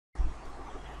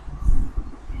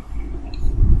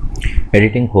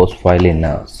editing host file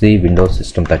in C Windows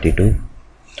System 32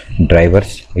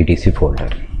 drivers etc folder.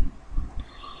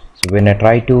 So when I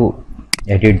try to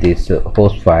edit this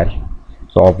host file,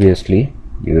 so obviously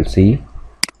you will see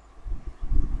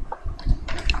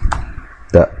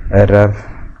the error.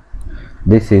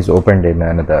 This is opened in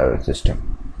another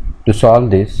system. To solve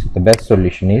this, the best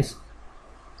solution is,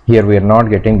 here we are not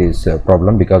getting this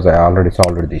problem because I already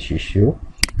solved this issue.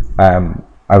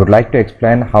 I would like to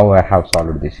explain how I have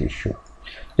solved this issue.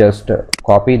 Just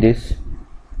copy this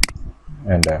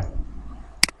and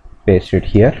paste it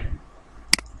here.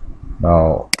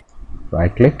 Now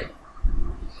right click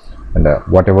and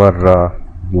whatever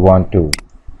you want to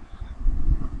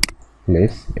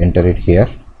place, enter it here.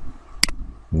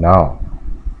 Now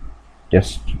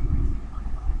just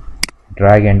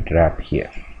drag and drop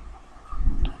here.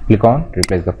 Click on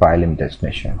replace the file in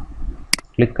destination.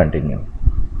 Click continue.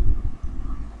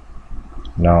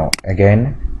 Now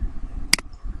again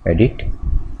edit.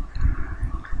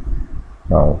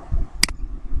 Now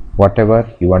whatever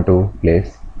you want to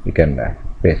place, you can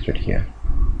paste it here.